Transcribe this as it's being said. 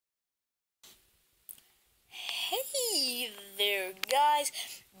Hey there guys,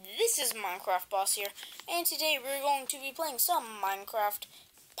 this is Minecraft Boss here, and today we're going to be playing some Minecraft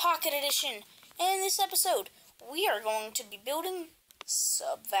Pocket Edition. And in this episode, we are going to be building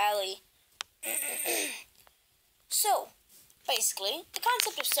Sub Valley. So, basically, the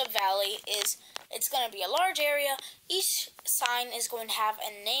concept of Sub Valley is it's going to be a large area. Each sign is going to have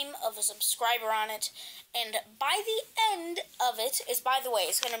a name of a subscriber on it, and by the end of it is, by the way,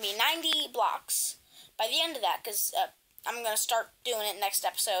 it's going to be 90 blocks. By the end of that, because I'm going to start doing it next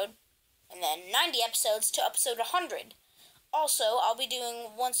episode, and then 90 episodes to episode 100. Also, I'll be doing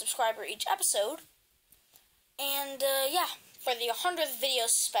one subscriber each episode, and yeah, for the 100th video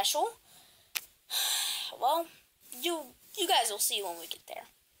special, well, you guys will see when we get there.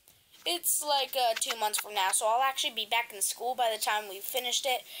 It's like 2 months from now, so I'll actually be back in school by the time we've finished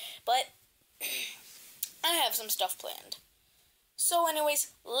it, but I have some stuff planned. So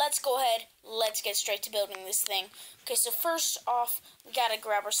anyways, let's go ahead, let's get straight to building this thing. Okay, so first off, we gotta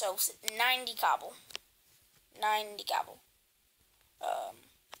grab ourselves 90 cobble. 90 cobble.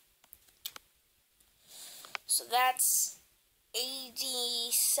 So that's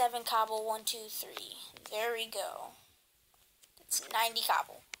 87 cobble, 1, 2, 3. There we go. That's 90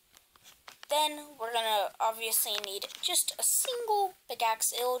 cobble. Then we're gonna obviously need just a single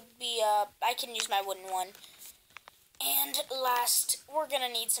pickaxe. It'll be, I can use my wooden one. And last, we're gonna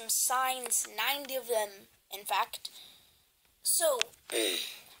need some signs, 90 of them, in fact. So,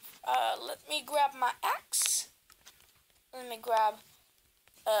 let me grab my axe. Let me grab,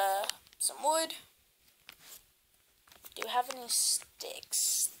 some wood. Do you have any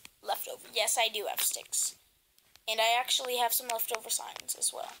sticks left over? Yes, I do have sticks. And I actually have some leftover signs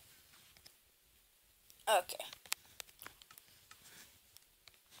as well. Okay.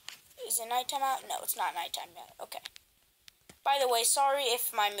 Is it nighttime out? No, it's not nighttime yet. Okay. By the way, sorry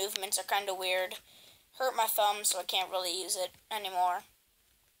if my movements are kind of weird. Hurt my thumb, so I can't really use it anymore.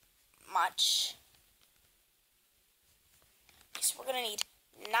 Much. Okay, so we're going to need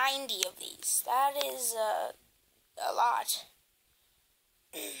 90 of these. That is a lot.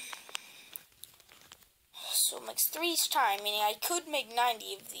 So it makes 3 each time, meaning I could make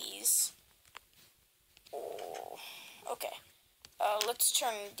 90 of these. Oh, okay. Let's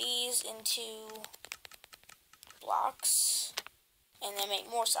turn these into blocks, and then make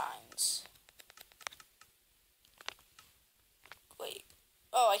more signs. Wait.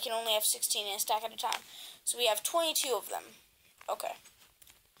 Oh, I can only have 16 in a stack at a time. So we have 22 of them. Okay.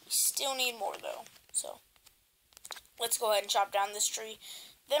 We still need more, though. So, let's go ahead and chop down this tree.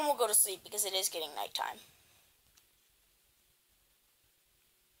 Then we'll go to sleep, because it is getting nighttime.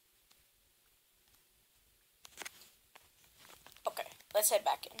 Okay, let's head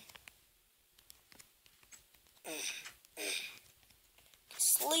back in.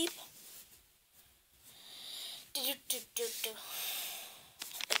 Sleep.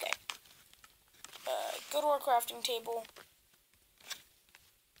 Okay. Go to our crafting table.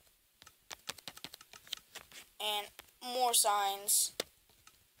 And more signs.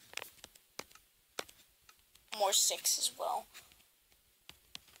 More sticks as well.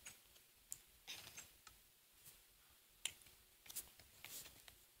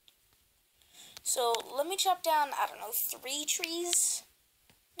 So, let me chop down, I don't know, 3 trees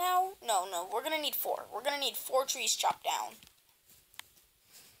now? No, we're going to need 4. We're going to need 4 trees chopped down.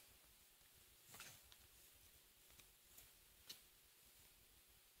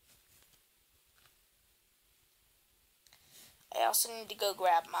 I also need to go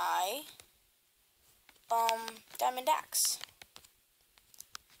grab my, diamond axe.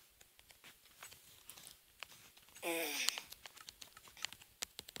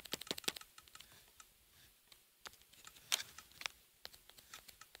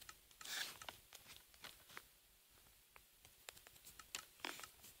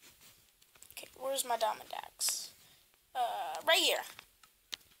 Where's my diamond axe? Right here.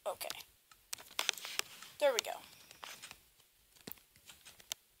 Okay. There we go.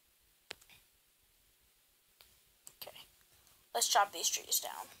 Okay. Let's chop these trees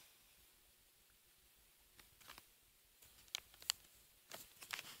down.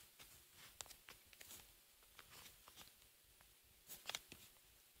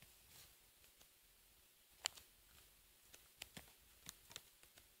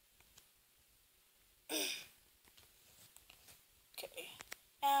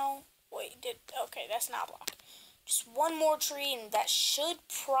 Okay, that's not blocked. Just one more tree, and that should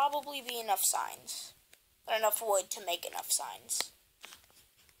probably be enough signs. Or enough wood to make enough signs.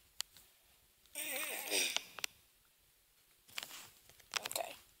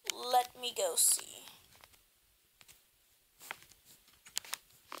 Okay, let me go see.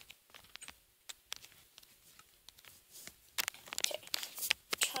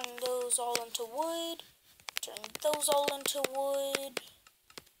 those all into wood. Turn those all into wood.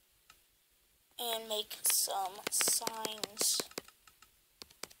 And make some signs.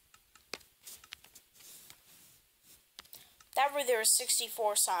 That way there are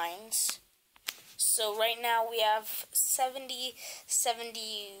 64 signs. So right now we have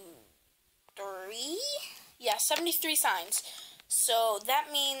 73? Yeah, 73 signs. So that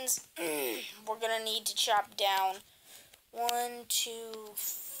means we're going to need to chop down 1, 2,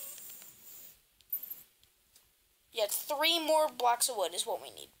 yeah, 3 more blocks of wood is what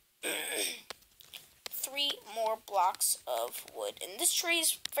we need. 3 more blocks of wood. And this tree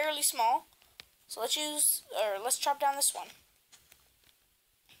is fairly small. So let's chop down this one.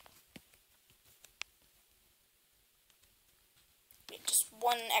 Just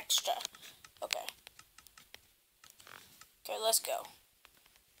 1 extra. Okay. Okay, let's go.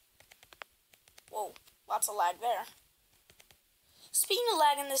 Whoa, lots of lag there. Speaking of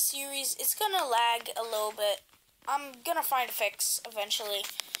lag in this series, it's gonna lag a little bit. I'm gonna find a fix eventually,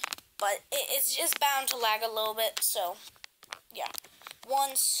 but it's just bound to lag a little bit, so yeah.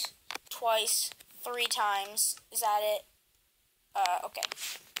 Once, twice, 3 times. Is that it? Okay.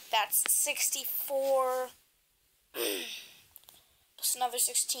 That's 64. Plus another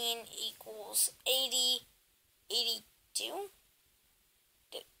 16 equals 80. 82?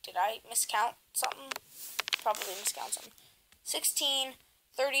 Did I miscount something? Probably miscount something. 16,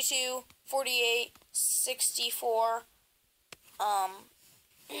 32, 48, 64,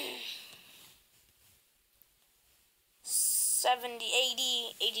 70,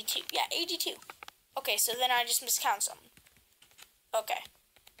 80, 82. Yeah, 82. Okay, so then I just miscount something. Okay.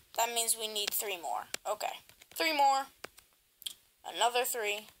 That means we need 3 more. Okay. 3 more. Another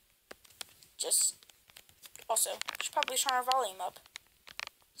 3. Just, also, we should probably turn our volume up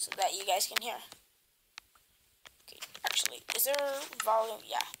so that you guys can hear. Okay, actually, is there volume?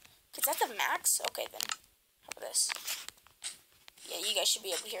 Yeah. Is that the max? Okay, then. How about this? Yeah, you guys should be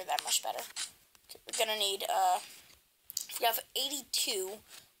able to hear that much better. Okay, we're gonna need, we have 82.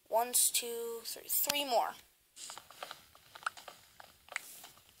 1, 2, 3. 3 more.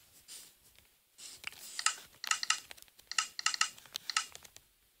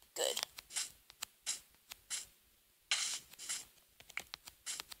 Good.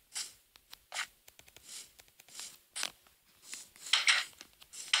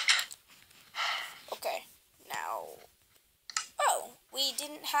 Okay, now, oh, we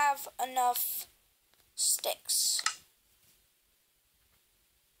didn't have enough sticks.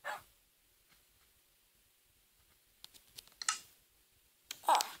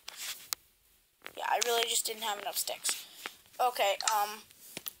 Oh, yeah, I really just didn't have enough sticks. Okay,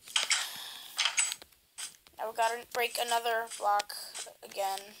 now we gotta break another block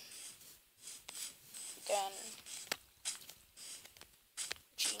again.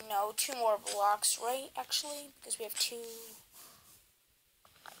 No, 2 more blocks, right? Actually, because we have 2.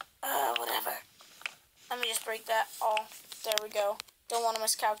 Whatever. Let me just break that all. There we go. Don't want to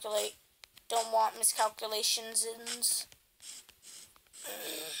miscalculate. Don't want miscalculations.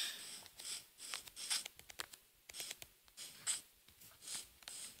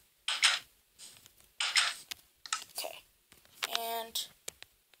 Okay. And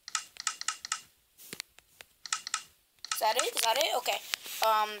is that it? Is that it? Okay.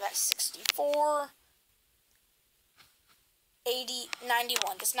 That's 64, 80,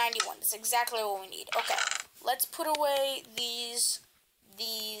 91. That's 91. That's exactly what we need. Okay. Let's put away these,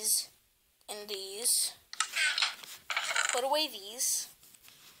 and these. Put away these.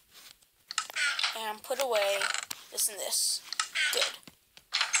 And put away this and this. Good.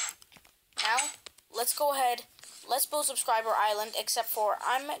 Now, let's go ahead. Let's build Subscriber Island, except for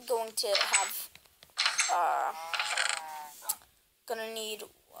I'm going to have, gonna need,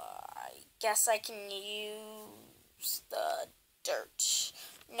 I guess I can use the dirt.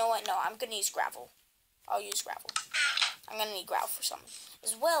 No, I'm gonna use gravel. I'll use gravel. I'm gonna need gravel for something.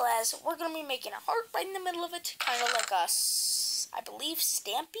 As well as, we're gonna be making a heart right in the middle of it, kind of like a, I believe,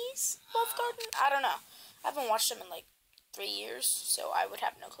 Stampy's love garden? I don't know. I haven't watched them in like 3 years, so I would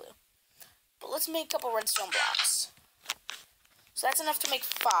have no clue. But let's make a couple redstone blocks. So that's enough to make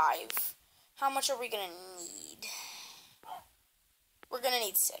 5. How much are we gonna need? We're gonna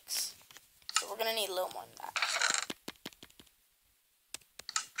need 6. So we're gonna need a little more than that.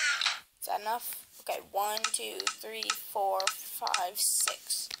 Is that enough? Okay, 1, 2, 3, 4, 5,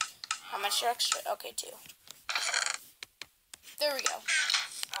 6. How much extra? Okay, 2. There we go.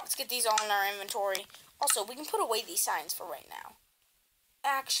 Let's get these all in our inventory. Also, we can put away these signs for right now.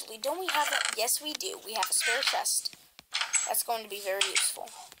 Actually, don't we have a... Yes, we do. We have a spare chest. That's going to be very useful.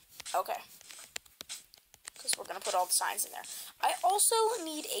 Okay. because we're going to put all the signs in there. I also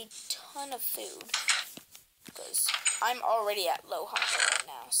need a ton of food because I'm already at low hunger right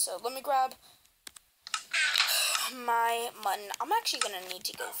now. So let me grab my mutton. I'm actually going to need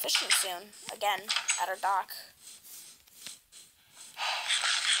to go fishing soon, again, at our dock.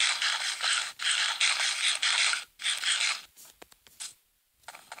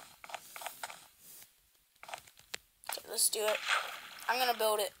 Okay, let's do it. I'm going to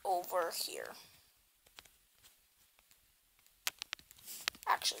build it over here.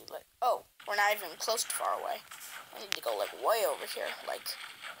 Actually, oh, we're not even close to far away. I need to go, like, way over here, like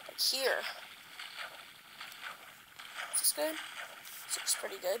here. Is this good? This looks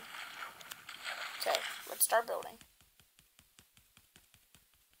pretty good. Okay, let's start building.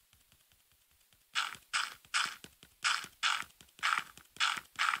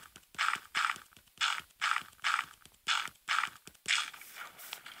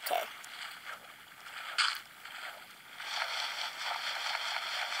 Okay.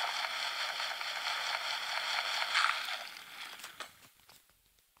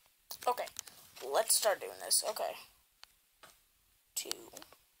 Okay, let's start doing this. Okay. 2,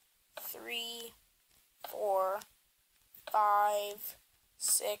 3, 4, 5,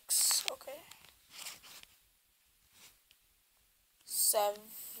 6, okay. 7,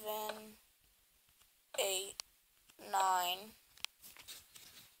 8, 9,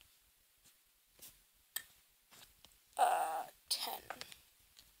 10.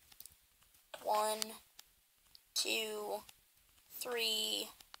 1, 2, 3,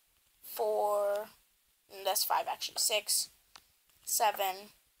 4, that's 5 actually. 6, 7,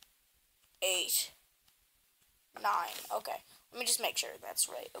 8, 9. Okay, let me just make sure that's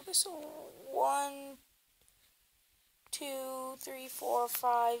right. Okay, so 1, 2, 3, 4,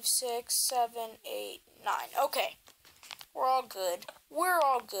 5, 6, 7, 8, 9. Okay, we're all good. We're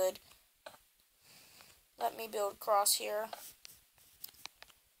all good. Let me build across here.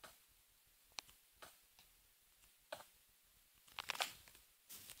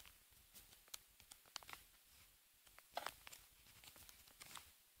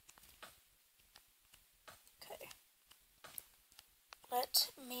 Okay. Let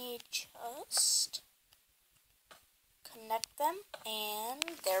me just connect them, and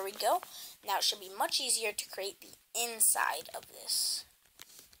there we go. Now it should be much easier to create the inside of this.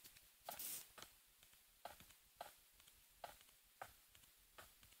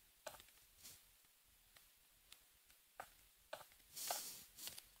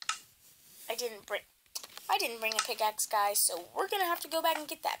 I didn't bring a pickaxe, guys, so we're gonna have to go back and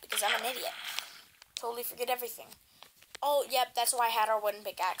get that because I'm an idiot. Totally forget everything. Oh, yep, that's why I had our wooden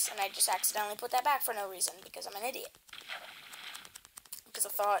pickaxe, and I just accidentally put that back for no reason because I'm an idiot. Because I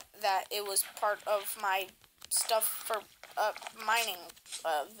thought that it was part of my stuff for mining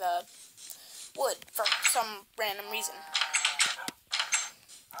the wood for some random reason.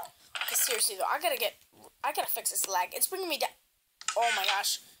 Okay, seriously though, I gotta fix this lag. It's bringing me down. Oh my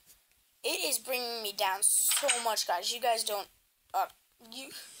gosh, it is bringing me down so much, guys. You guys don't,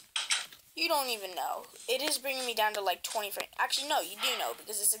 you don't even know. It is bringing me down to like 20 frames. Actually, no, you do know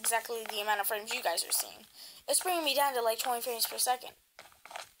because it's exactly the amount of frames you guys are seeing. It's bringing me down to like 20 frames per second.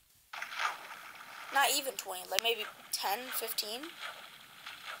 Not even 20, like maybe 10, 15.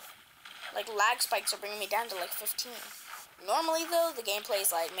 Like lag spikes are bringing me down to like 15. Normally though, the gameplay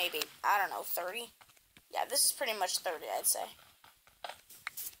is like maybe, I don't know, 30. Yeah, this is pretty much 30, I'd say.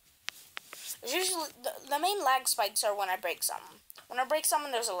 There's usually, the main lag spikes are when I break something. When I break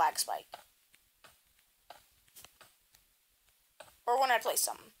something, there's a lag spike. Or when I play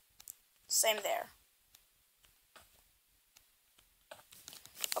something. Same there.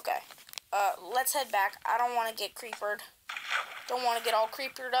 Okay. Let's head back. I don't want to get creepered. Don't want to get all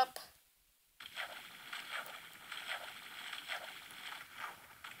creepered up.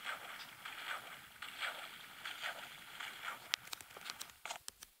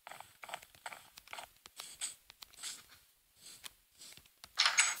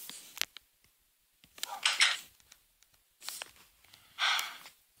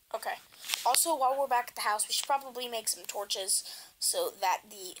 Okay. Also, while we're back at the house, we should probably make some torches so that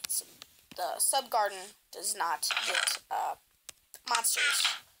the sub garden does not get monsters.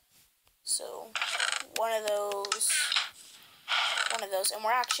 So one of those, and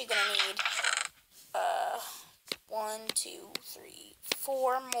we're actually gonna need 1, 2, 3,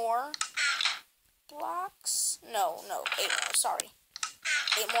 4 more blocks. No, 8 more. Sorry,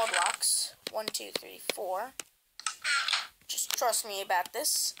 8 more blocks. 1, 2, 3, 4. Just trust me about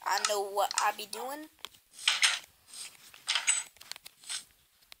this. I know what I be doing.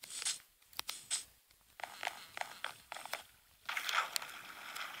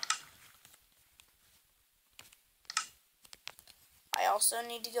 also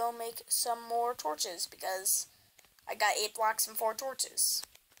need to go make some more torches because I got 8 blocks and 4 torches.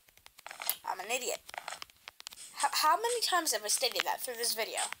 I'm an idiot. How many times have I stated that through this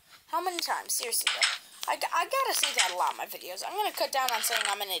video? How many times? Seriously, though. I gotta say that a lot in my videos. I'm gonna cut down on saying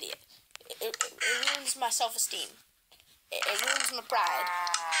I'm an idiot. It ruins my self-esteem. It ruins my pride.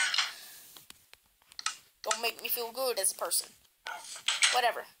 Don't make me feel good as a person.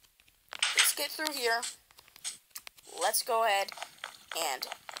 Whatever. Let's get through here. Let's go ahead and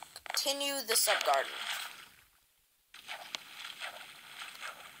continue the sub-garden.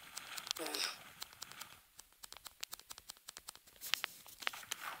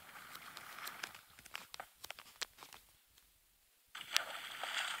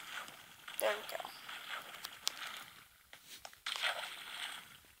 There we go.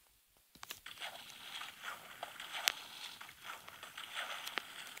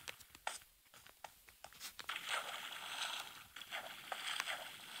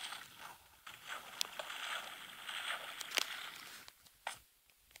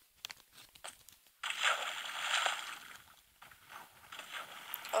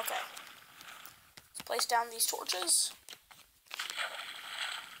 Okay. Let's place down these torches.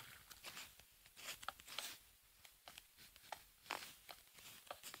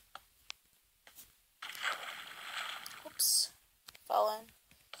 Oops. Fallen.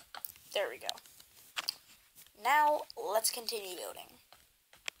 There we go. Now, let's continue building.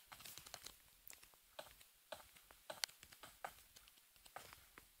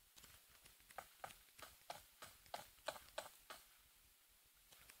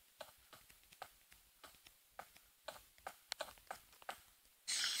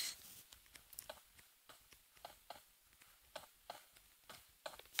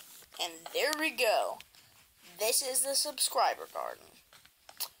 And there we go. This is the subscriber garden.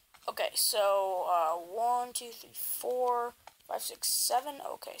 Okay, so 1, 2, 3, 4, 5, 6, 7.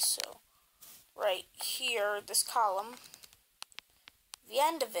 Okay, so right here, this column, the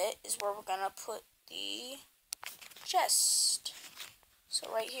end of it is where we're gonna put the chest.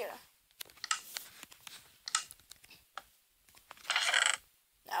 So right here.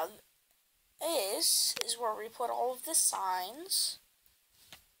 Now this is where we put all of the signs.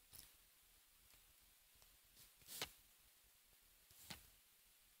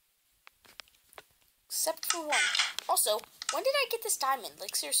 Except for one. Also, when did I get this diamond?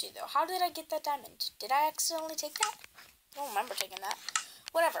 Like, seriously, though. How did I get that diamond? Did I accidentally take that? I don't remember taking that.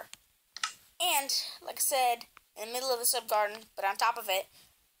 Whatever. And, like I said, in the middle of the sub-garden, but on top of it,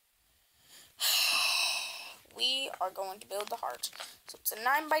 we are going to build the heart. So, it's a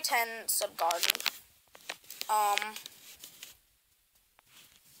 9x10 sub-garden.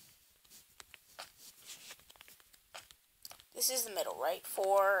 This is the middle, right?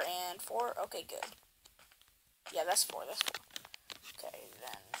 4 and 4. Okay, good. Yeah, that's 4. That's 4. Okay,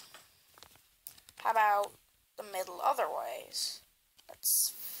 then. How about the middle other ways?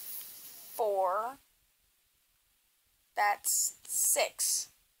 That's 4. That's 6.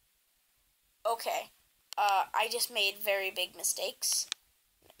 Okay. I just made very big mistakes.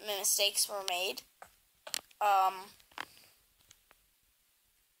 Mistakes were made.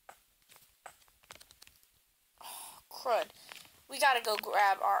 Crud. We gotta go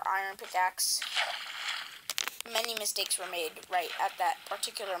grab our iron pickaxe. Many mistakes were made right at that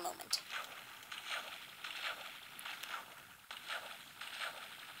particular moment.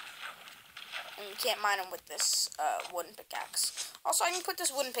 And you can't mine them with this wooden pickaxe. Also, I can put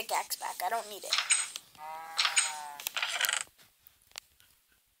this wooden pickaxe back. I don't need it.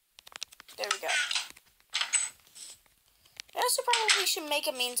 There we go. I also probably should make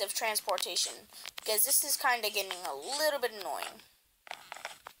a means of transportation, because this is kind of getting a little bit annoying.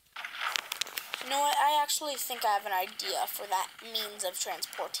 You know what? I actually think I have an idea for that means of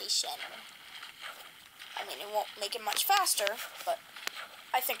transportation. I mean, it won't make it much faster, but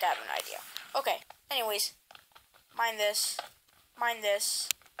I think I have an idea. Okay, anyways, mine this, mine this,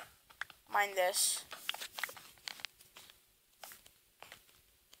 mine this.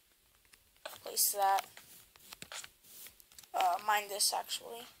 Place that. Mine this,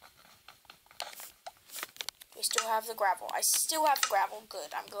 actually. We still have the gravel. I still have the gravel.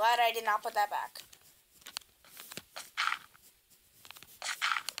 Good. I'm glad I did not put that back.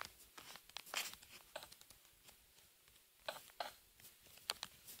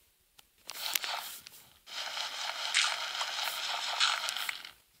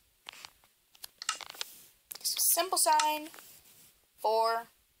 Simple sign for,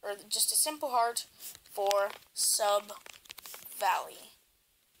 or just a simple heart for Sub Valley.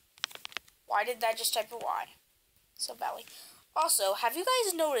 Why did that just type a Y? Sub Valley. Also, have you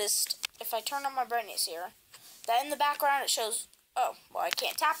guys noticed, if I turn on my brightness here, that in the background it shows Oh, well, I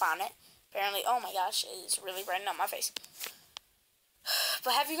can't tap on it. Apparently, oh my gosh, it's really brighten up my face.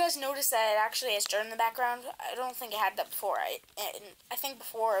 But have you guys noticed that it actually has dirt in the background? I don't think it had that before. I think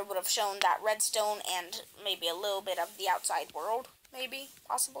before it would have shown that redstone and maybe a little bit of the outside world, maybe,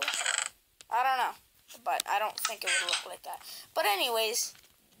 possibly. I don't know, but I don't think it would look like that. But anyways,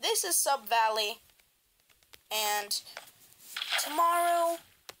 this is Sub Valley, and tomorrow,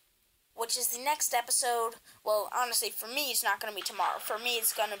 which is the next episode, well, honestly, for me, it's not going to be tomorrow. For me,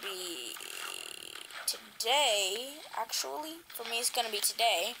 it's going to be today, actually. For me, it's going to be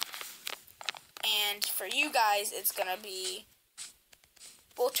today. And for you guys, it's going to be,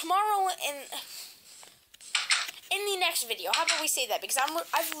 well, tomorrow in the next video. How about we say that? Because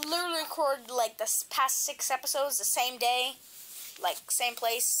I've literally recorded, like, the past 6 episodes the same day. Like, same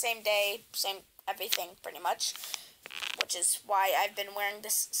place, same day, same everything, pretty much. Which is why I've been wearing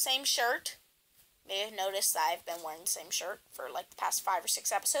this same shirt. You may have noticed that I've been wearing the same shirt for, like, the past 5 or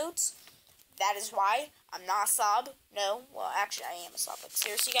 6 episodes. That is why. I'm not a slob. No. Well, actually, I am a slob. Like,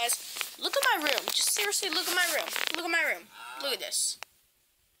 seriously, guys. Look at my room. Just seriously, look at my room. Look at my room. Look at this.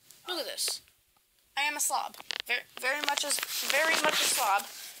 Look at this. I am a slob. Very much a slob.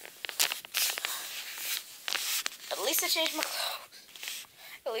 At least I changed my clothes.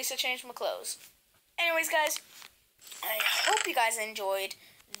 At least I changed my clothes. Anyways, guys, I hope you guys enjoyed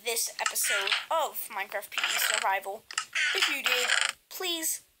this episode of Minecraft PE Survival. If you did,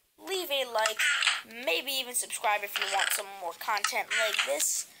 please leave a like, maybe even subscribe if you want some more content like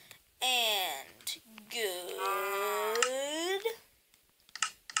this. And